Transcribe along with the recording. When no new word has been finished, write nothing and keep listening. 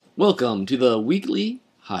Welcome to the weekly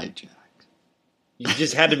hijack. You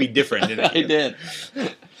just had to be different, didn't you? I did.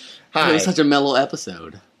 Hi. It was such a mellow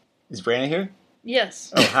episode. Is Brandon here?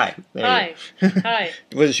 Yes. Oh, hi. There Hi. you go. Hi.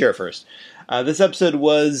 Wasn't sure at first. This episode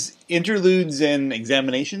was Interludes and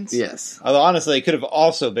Examinations. Yes. Although, honestly, it could have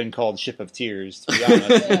also been called Ship of Tears, to be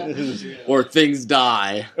honest. Or Things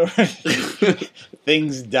Die.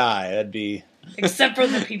 Things die. That'd be... Except for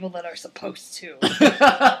the people that are supposed to.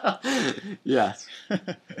 Yes.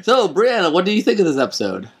 So, Brianna, what do you think of this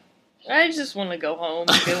episode? I just want to go home,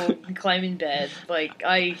 go climb in bed. Like,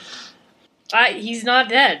 he's not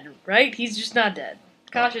dead, right? He's just not dead.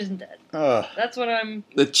 Kosh isn't dead. That's what I'm...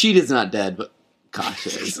 The cheetah's not dead, but Kosh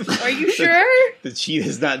is. Are you sure? The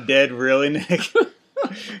cheetah's not dead, really, Nick?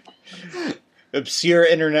 Obscure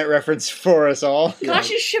internet reference for us all.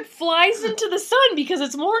 Kosh's ship flies into the sun because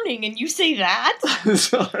it's morning, and you say that?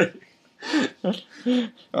 Sorry.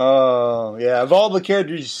 Oh, yeah. Of all the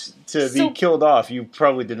characters to be killed off, you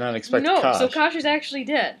probably did not expect Kosh. So Kosh is actually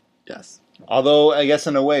dead. Yes. Although, I guess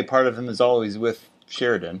in a way, part of him is always with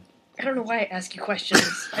Sheridan. I don't know why I ask you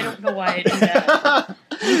questions. I don't know why I do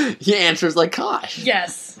that. He answers like Kosh.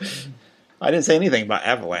 Yes. I didn't say anything about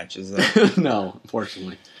avalanches, though. No,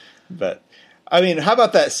 unfortunately. But, I mean, how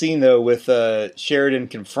about that scene, though, with Sheridan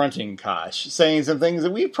confronting Kosh, saying some things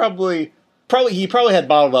that he probably had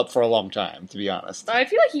bottled up for a long time, to be honest. I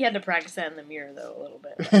feel like he had to practice that in the mirror, though, a little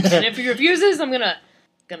bit. And if he refuses, I'm gonna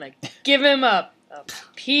give him a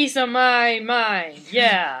piece of my mind.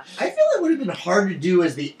 Yeah. I feel it would have been hard to do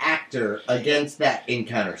as the actor against that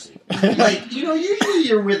encounter scene. Like, usually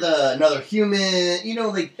you're with another human,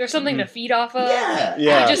 like... There's something to feed off of.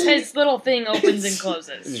 Yeah. Just his little thing opens and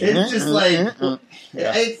closes. It's just like...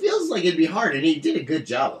 It feels like it'd be hard, and he did a good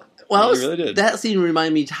job of it. Well, he really did. That scene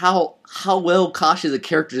reminded me how well Kosh is a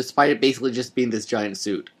character, despite it basically just being this giant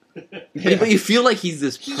suit. But you feel like he's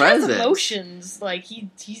this presence. He has emotions. Like,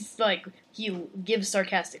 he's like... He gives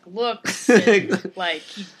sarcastic looks, and, like,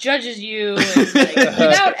 he judges you, and, like,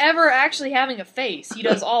 without ever actually having a face. He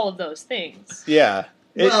does all of those things. Yeah.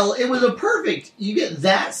 Well, it was a perfect... You get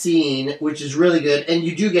that scene, which is really good, and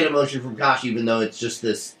you do get emotion from Kosh, even though it's just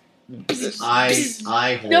this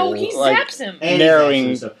eye hole. No, he zaps him. And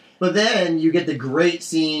narrowing... But then you get the great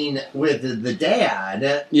scene with the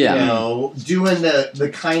dad, Yeah. Doing the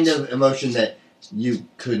kind of emotion that you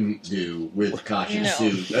couldn't do with Kosh's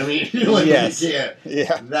suit. I mean, yes. You can't.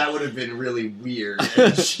 Yeah. That would have been really weird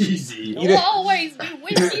and cheesy. We'll always be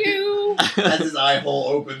with you. As his eye hole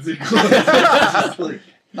opens and closes.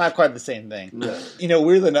 Not quite the same thing. No.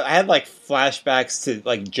 Weirdly enough, I had, flashbacks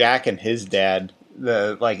to, Jack and his dad,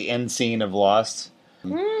 the, end scene of Lost.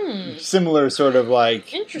 Similar sort of,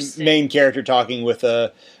 Interesting. main character talking with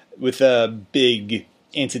a big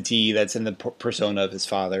entity that's in the persona of his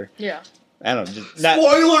father. Yeah. I don't know.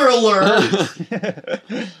 Spoiler alert!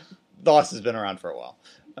 Lost has been around for a while.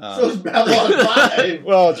 So is Babylon 5.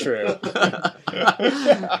 Well, true.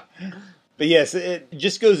 But yes, it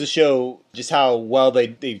just goes to show just how well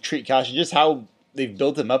they treat Kosh and just how they've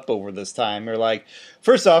built him up over this time. Or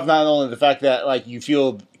first off, not only the fact that you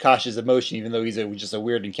feel Kosh's emotion, even though he's just a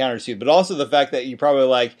weird encounter suit, but also the fact that you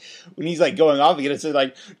probably when he's going off again, it's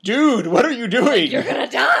dude, what are you doing? You're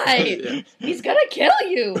gonna die. Yeah. He's gonna kill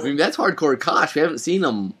you. I mean, that's hardcore Kosh. We haven't seen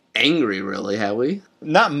him angry, really, have we?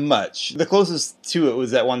 Not much. The closest to it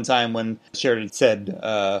was that one time when Sheridan said,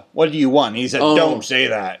 "What do you want?" And he said, "Don't say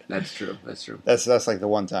that." That's true. That's the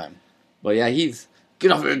one time. But yeah, he's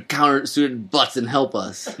get off your counter-suited butts and help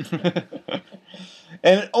us.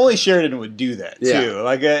 And only Sheridan would do that, too.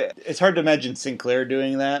 Yeah. It's hard to imagine Sinclair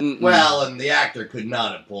doing that. Well, and the actor could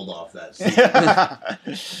not have pulled off that scene.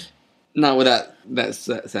 Not with that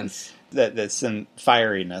sense. That's some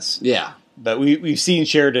fieriness. Yeah. But we've seen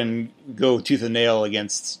Sheridan go tooth and nail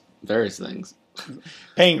against... various things.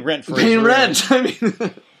 Paying rent for Paying rent! I mean...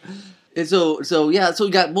 And so we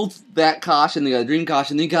got both that Kosh and the Dream Kosh,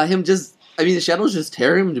 and then you got him just... I mean, the shadows just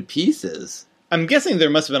tear him to pieces. I'm guessing there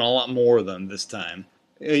must have been a lot more of them this time.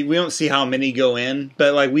 We don't see how many go in,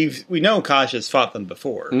 but we know Kosh has fought them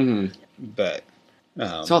before. Mm-hmm. But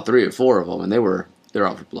saw 3 or 4 of them, and they're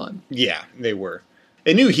out for blood. Yeah, they were.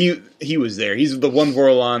 They knew he was there. He's the one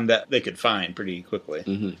Vorlon that they could find pretty quickly.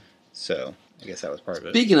 Mm-hmm. So I guess that was part of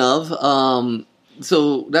it. Speaking of,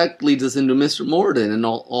 so that leads us into Mr. Morden and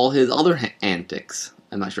all his other antics.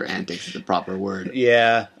 I'm not sure antics is the proper word.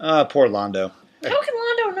 Yeah, poor Londo. How can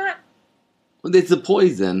Londo not? It's the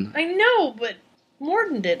poison. I know, but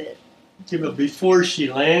Morden did it. Yeah, but before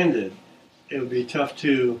she landed, it would be tough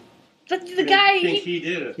to But the guy... think he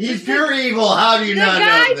did it. He's pure evil. How do you not know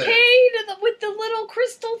The this? guy paid with the little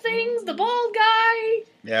crystal things, the bald guy.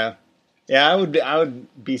 Yeah. Yeah, I would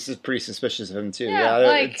be pretty suspicious of him too.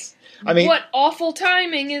 Yeah, I mean, what awful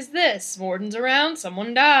timing is this? Morden's around,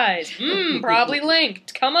 someone dies. Probably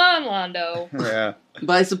linked. Come on, Londo. Yeah.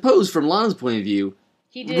 But I suppose from Lana's point of view,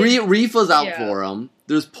 He did. Rifa's out for him.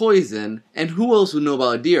 There's poison, and who else would know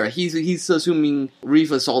about Adira? He's assuming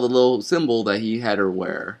Rifa saw the little symbol that he had her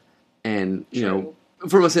wear, and you know,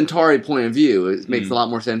 from a Centauri point of view, it makes a lot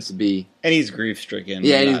more sense to be. And he's grief stricken.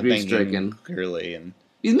 Yeah, he's grief stricken clearly, and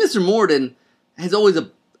Mr. Morden has always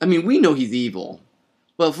I mean, we know he's evil,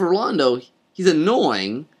 but for Londo, he's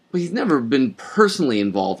annoying. But he's never been personally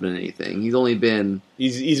involved in anything. He's only been...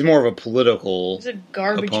 He's more of a political he's a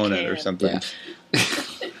garbage opponent can. or something.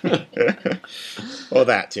 Yeah. Well,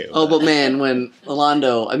 that too. Oh, but man, when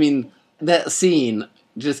Londo... I mean, that scene,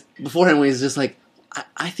 just beforehand when he's just like,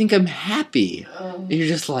 I think I'm happy. And you're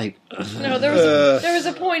just like... No, there was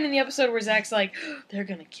a point in the episode where Zach's like, they're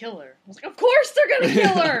gonna kill her. I was like, of course they're gonna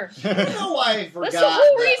kill her! I don't know why I forgot. That's the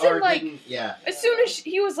whole reason, like, yeah. As soon as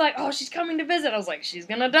he was like, oh, she's coming to visit, I was like, she's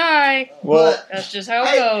gonna die. Well, That's just how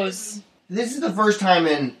it goes. This is the first time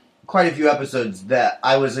in quite a few episodes that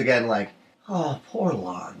I was again like, oh, poor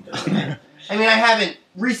Londo. I mean, I haven't...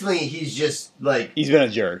 Recently, he's just like... he's been a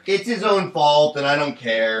jerk. It's his own fault, and I don't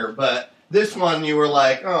care, but... This one, you were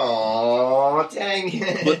like, "Oh, dang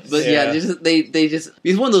it!" But yeah, they just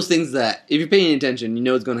it's one of those things that if you're paying attention, you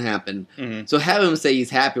know it's going to happen. Mm-hmm. So have him say he's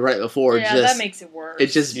happy right before. That makes it worse.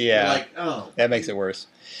 It just like, oh, that makes it worse.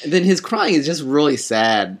 And then his crying is just really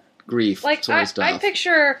sad grief like sort of stuff. I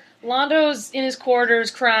picture Londo's in his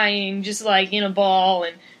quarters crying, just like in a ball,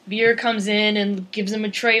 and Veer comes in and gives him a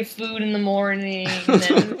tray of food in the morning, and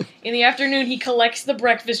then in the afternoon he collects the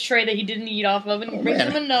breakfast tray that he didn't eat off of and brings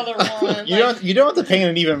him another one. You don't have to paint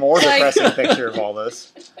an even more depressing picture of all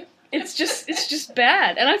this. It's just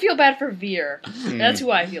bad, and I feel bad for Veer. That's who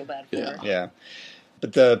I feel bad for. Yeah.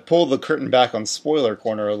 But to pull the curtain back on spoiler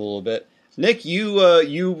corner a little bit, Nick,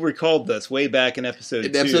 you recalled this way back in episode 2.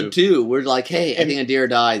 In episode 2, we're like, hey, I think Adira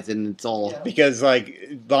dies, and it's all... Because,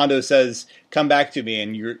 like, Londo says, come back to me,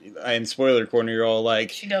 and you're in spoiler corner, you're all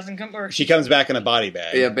like... She doesn't come back. She comes back in a body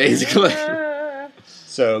bag. Yeah, basically.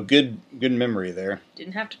 So, good memory there.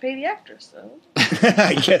 Didn't have to pay the actress, though.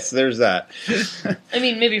 I guess there's that. I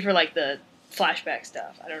mean, maybe for, like, the flashback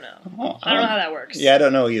stuff. I don't know. I don't know how that works. Yeah, I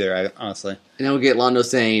don't know either, honestly. And then we get Londo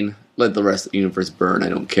saying, let the rest of the universe burn, I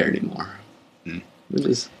don't care anymore. It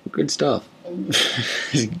is good stuff. Good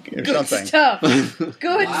stuff.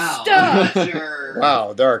 Good stuff. Sure.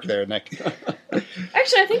 Wow, dark there, Nick.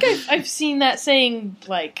 Actually, I think I've seen that saying,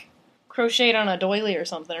 like, crocheted on a doily or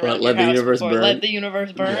something around Let your the house universe before. burn. Let the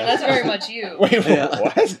universe burn. Yeah. That's very much you. Wait, Yeah.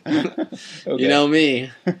 what? Okay. You know me.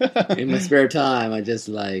 In my spare time, I just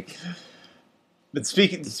like... But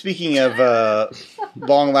speaking of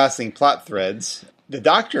long-lasting plot threads, the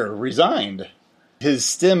Doctor resigned. His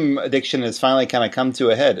stim addiction has finally kind of come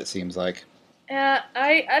to a head, it seems like.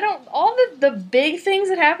 I don't... All the big things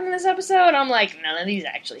that happen in this episode, I'm like, none of these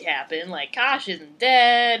actually happen. Like, Kosh isn't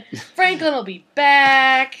dead. Franklin will be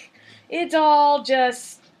back. It's all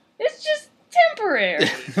just... It's just temporary.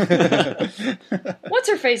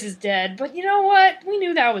 What's-her-face is dead, but you know what? We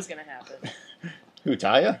knew that was going to happen. Who,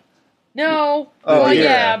 Taya? No. Oh, well, Adira.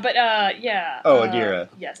 yeah, but, yeah. Oh, Adira.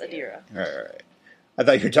 Yes, Adira. Right. I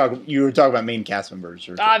thought you were talking about main cast members.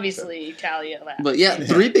 Obviously, Talia laughed. But yeah,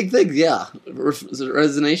 3 big things, yeah.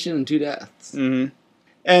 Resignation and 2 deaths. Mm-hmm.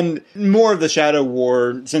 And more of the Shadow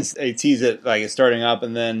War, since they tease it like it's starting up,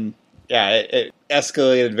 and then, it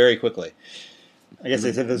escalated very quickly. I guess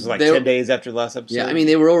they said this was like 10 days after the last episode. Yeah, I mean,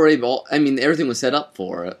 they were already... everything was set up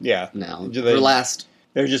for it. Yeah. Now. They- For the last...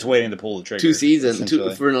 They're just waiting to pull the trigger. 2 seasons.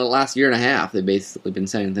 essentially. For the last year and a half, they've basically been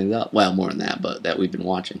setting things up. Well, more than that, but that we've been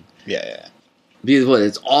watching. Yeah. Because what?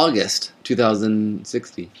 It's August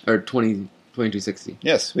 2060. Or 2260.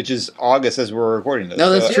 Yes, which is August as we're recording this. No,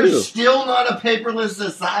 that's true. There's still not a paperless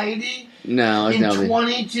society No, it's in never.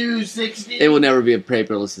 2260. It will never be a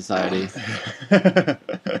paperless society.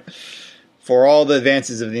 For all the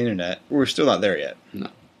advances of the internet, we're still not there yet. No.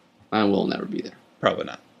 I will never be there. Probably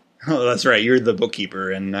not. Oh, that's right. You're the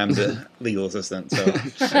bookkeeper, and I'm the legal assistant, so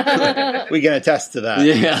we can attest to that.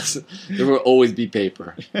 Yes. There will always be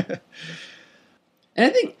paper. And I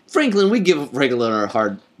think, Franklin, we give Franklin a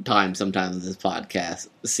hard time sometimes in this podcast.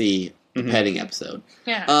 See the petting episode.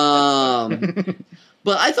 Yeah.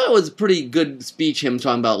 But I thought it was a pretty good speech, him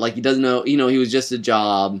talking about, like, he doesn't know, he was just a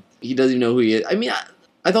job. He doesn't even know who he is. I mean,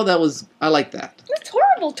 I thought I like that. That's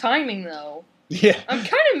horrible timing, though. Yeah. I'm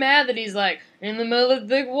kind of mad that he's like, in the middle of the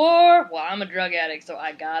big war? Well, I'm a drug addict, so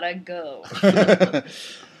I gotta go.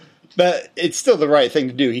 But it's still the right thing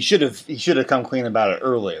to do. He should have come clean about it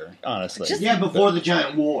earlier, honestly. Just- before the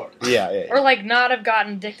giant war. Yeah. Or like not have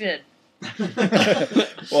gotten addicted.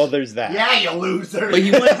 Well, there's that. Yeah, you loser. But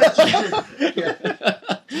he went.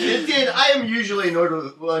 It did. I am usually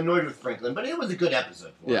annoyed with Franklin, but it was a good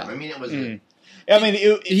episode for Yeah. him. I mean, it was. I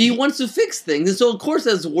mean, He wants to fix things, and so of course,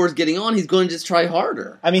 as the war's getting on, he's going to just try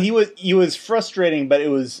harder. I mean, he was frustrating, but it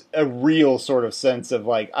was a real sort of sense of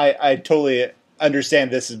like I totally understand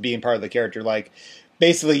this as being part of the character, like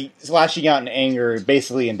basically lashing out in anger,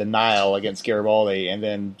 basically in denial against Garibaldi, and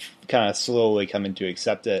then kind of slowly coming to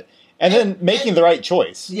accept it, and then making the right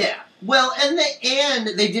choice. Yeah. Well, and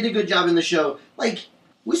they did a good job in the show. Like,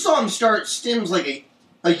 we saw him start stims like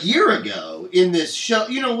a year ago in this show.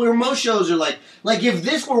 You know, where most shows are like if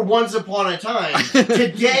this were Once Upon a Time,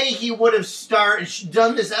 today he would have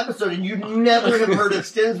done this episode, and you'd never have heard of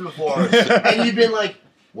stims before, and you'd been like,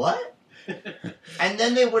 what? And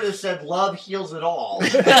then they would have said, "Love heals it all,"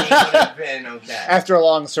 and he would have been okay. After a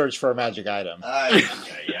long search for a magic item.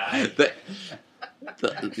 Yes,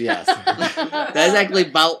 that's actually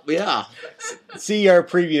about See our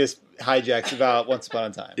previous hijacks about Once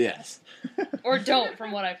Upon a Time. Yes. Or don't,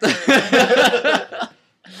 from what I've heard.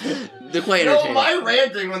 They're quite No, entertaining. my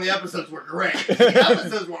ranting when the episodes were great. The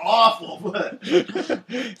episodes were awful.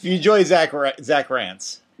 If you enjoy Zach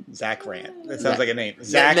Rants. Zach Rant. That sounds like a name.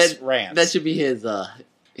 Zach's Rants. That should be his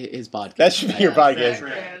podcast. That should be your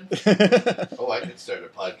podcast. Oh, I could start a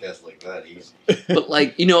podcast like that easy. But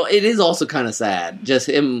like, it is also kind of sad. Just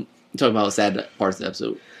him talking about sad parts of the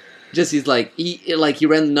episode. Just he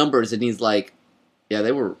ran the numbers and he's like, yeah,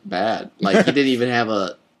 they were bad. Like he didn't even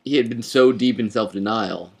have he had been so deep in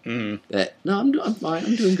self-denial that I'm fine.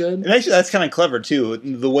 I'm doing good. And actually, that's kind of clever too.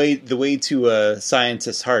 The way to a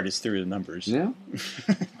scientist's heart is through the numbers. Yeah,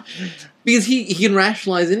 because he can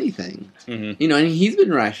rationalize anything. Mm-hmm. And he's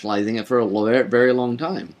been rationalizing it for a very, very long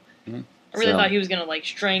time. I really thought he was gonna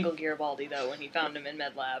strangle Garibaldi though when he found him in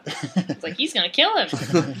Med Lab. It's like he's gonna kill him.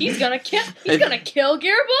 He's gonna kill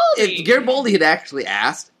Garibaldi. If Garibaldi had actually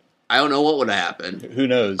asked, I don't know what would have happened. Who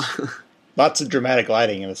knows? Lots of dramatic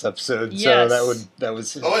lighting in this episode, Yes. so that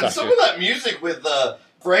was. Oh, and some of that music with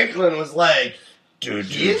Franklin was like, dude,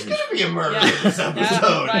 he is going to be a murderer in this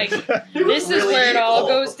episode. This is really where it all evil.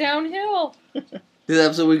 goes downhill. This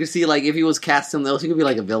episode, we could see if he was cast something else, he could be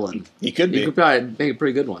like a villain. He could be. He could probably make a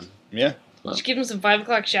pretty good one. Yeah. Just give him some 5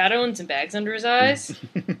 o'clock shadow and some bags under his eyes.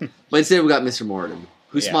 But instead, we got Mr. Morden,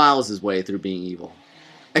 who smiles his way through being evil.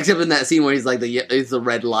 Except in that scene where he's like it's the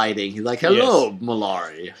red lighting. He's like, "Hello,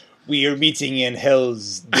 Malari." We are meeting in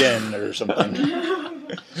Hell's Den or something.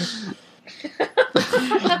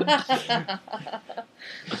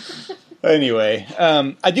 Anyway,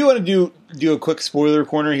 I do want to do a quick spoiler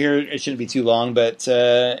corner here. It shouldn't be too long, but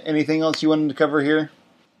anything else you wanted to cover here?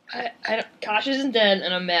 Kosh isn't dead,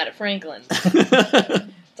 and I'm mad at Franklin.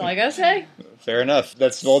 That's all I gotta say. Fair enough.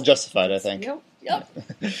 That's all justified, I think. Yep. All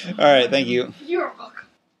right, thank you. You're welcome.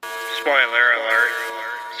 Spoiler alert.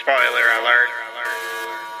 Spoiler alert.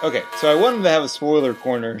 Okay, so I wanted to have a spoiler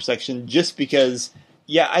corner section just because,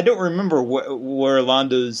 I don't remember where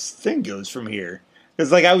Londo's thing goes from here.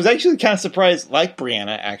 Because, I was actually kind of surprised, like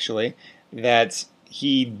Brianna, actually, that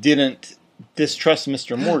he didn't distrust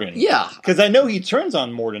Mr. Morden. Yeah. Because I know he turns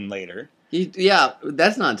on Morden later.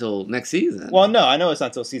 That's not until next season. Well, no, I know it's not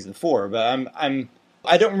until season 4, but I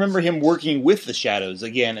don't remember him working with the Shadows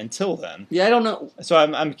again until then. Yeah, I don't know. So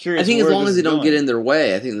I'm curious. I think as where long this as they is don't going. get in their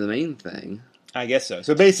way, I think the main thing. I guess so.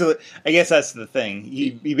 So basically, I guess that's the thing.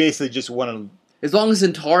 He basically just wanted. As long as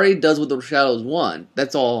Centauri does what the Shadows want,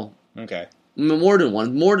 that's all. Okay. Morden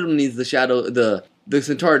wants. Morden needs the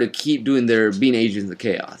Centauri to keep doing their being agents of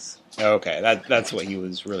chaos. Okay, that's what he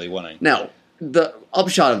was really wanting. Now, the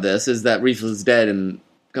upshot of this is that Reef is dead in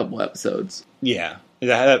a couple episodes. Yeah.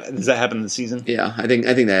 Does that happen in the season? Yeah, I think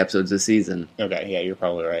that episode's this season. Okay, yeah, you're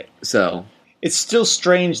probably right. So it's still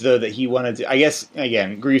strange though that he wanted to. I guess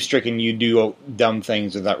again, grief-stricken, you do dumb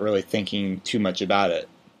things without really thinking too much about it.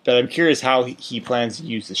 But I'm curious how he plans to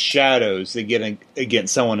use the Shadows to get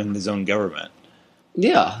against someone in his own government.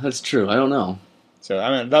 Yeah, that's true. I don't know. So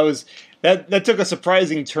I mean, that took a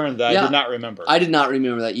surprising turn that I did not remember. I did not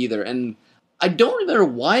remember that either, and I don't remember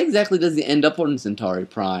why exactly does he end up on Centauri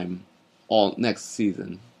Prime all next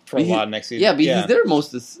season. For a lot next season. Yeah, but he's there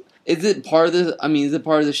most of the... Is it part of the... I mean, is it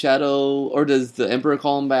part of the Shadow... Or does the Emperor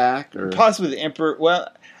call him back? Or possibly the Emperor... Well,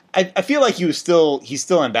 I feel like he's still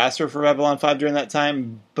ambassador for Babylon 5 during that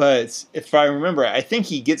time, but if I remember, I think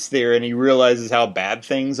he gets there and he realizes how bad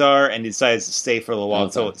things are and decides to stay for a little while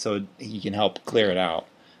so he can help clear it out.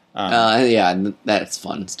 Yeah, that's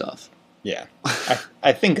fun stuff. Yeah.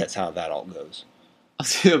 I think that's how that all goes.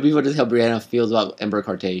 People just how Brianna feels about Emperor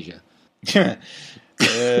Cartasia. Yeah,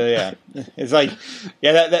 it's like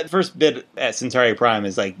that first bit at Centauri Prime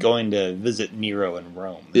is like going to visit Nero in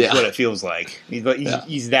Rome. That's what it feels like.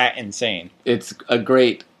 He's that insane. It's a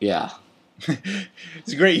great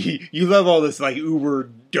It's great. You love all this like uber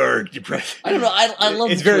dark, depressing. I don't know. I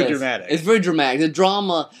love. It's very dramatic. It's very dramatic. The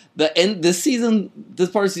drama,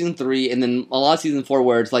 this part of season 3, and then a lot of season 4,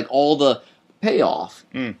 where it's like all the payoff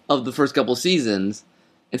of the first couple seasons,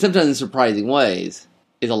 and sometimes in surprising ways,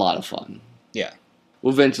 is a lot of fun. Yeah.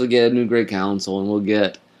 We'll eventually get a new Great Council, and we'll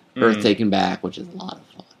get Earth taken back, which is a lot of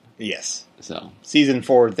fun. Yes. So season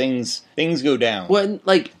 4, things go down. Well,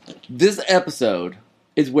 like this episode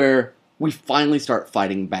is where we finally start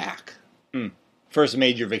fighting back. First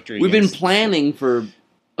major victory. We've been planning for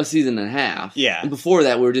a season and a half. Yeah. And before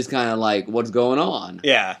that, we were just kind of like, what's going on?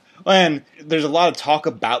 Yeah. And there's a lot of talk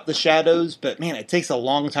about the shadows, but man, it takes a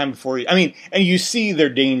long time before you. I mean, and you see their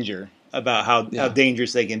danger about how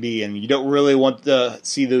dangerous they can be, and you don't really want to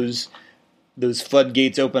see those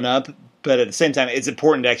floodgates open up. But at the same time, it's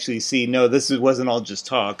important to actually see. No, wasn't all just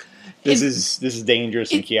talk. This is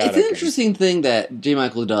dangerous and chaotic. It's an interesting thing that J.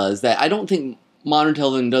 Michael does that I don't think modern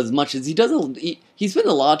television does as much. Is he spends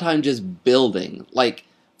a lot of time just building, like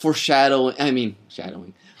shadowing.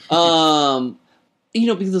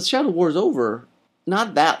 Because the Shadow War is over.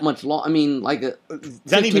 Not that much long. I mean, like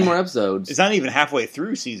 15 more episodes. It's not even halfway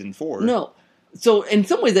through season 4. No. So in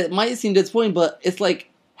some ways that might seem disappointing, but it's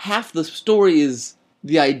like half the story is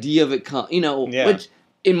the idea of it. Which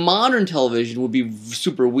in modern television would be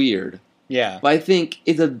super weird. Yeah. But I think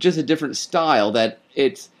it's just a different style. That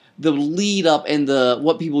it's the lead up and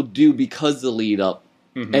what people do because of the lead up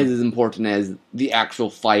as important as the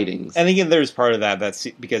actual fightings. And again, there's part of that's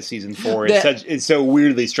because season 4 is so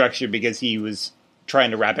weirdly structured because he was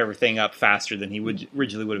trying to wrap everything up faster than he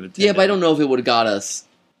originally would have intended. Yeah, but I don't know if it would have got us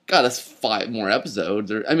 5 more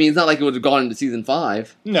episodes. It's not like it would have gone into season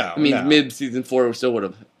 5. No, mid season 4 we still would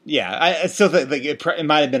have. Yeah, I still think like it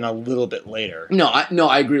might have been a little bit later. No,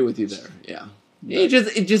 I agree with you there. Yeah,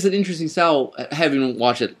 it's just an interesting style. Having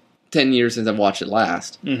watched it 10 years since I've watched it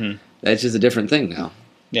last, that's just a different thing now.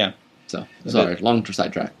 Yeah. So sorry, long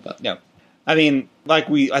sidetrack, but yeah. I mean, I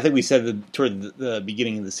think we said toward the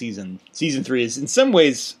beginning of the season 3 is in some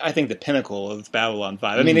ways, I think, the pinnacle of Babylon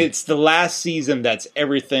 5. I mean, it's the last season that's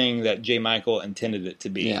everything that J. Michael intended it to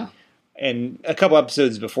be. Yeah. And a couple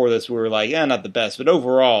episodes before this, we were like, not the best, but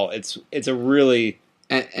overall, it's a really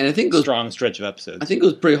and I think strong stretch of episodes. I think it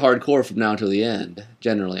was pretty hardcore from now till the end.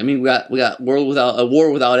 Generally, I mean, we got War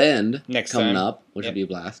Without End next coming time. up, which would be a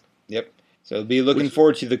blast. Yep. So be looking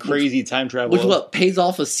forward to the crazy time travel. Which pays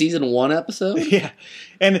off a season 1 episode? Yeah.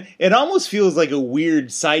 And it almost feels like a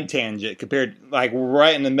weird side tangent compared, like we're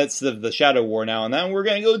right in the midst of the Shadow War now, and then we're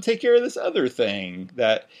going to go take care of this other thing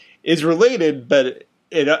that is related, but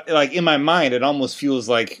it like in my mind, it almost feels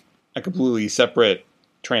like a completely separate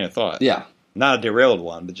train of thought. Yeah. Not a derailed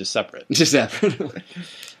one, but just separate. Just separate.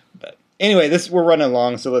 But anyway, we're running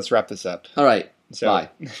along, so let's wrap this up. All right. So, bye.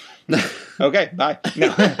 Okay, bye.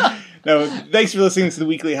 No, thanks for listening to the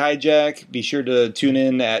Weekly Hijack. Be sure to tune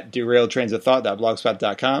in at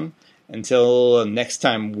derailtransofthought.blogspot.com. Until next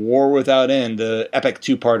time, War Without End, the epic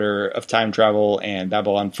 2-parter of time travel and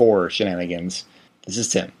Babylon 4 shenanigans. This is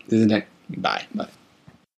Tim. This is Nick. Bye. Bye.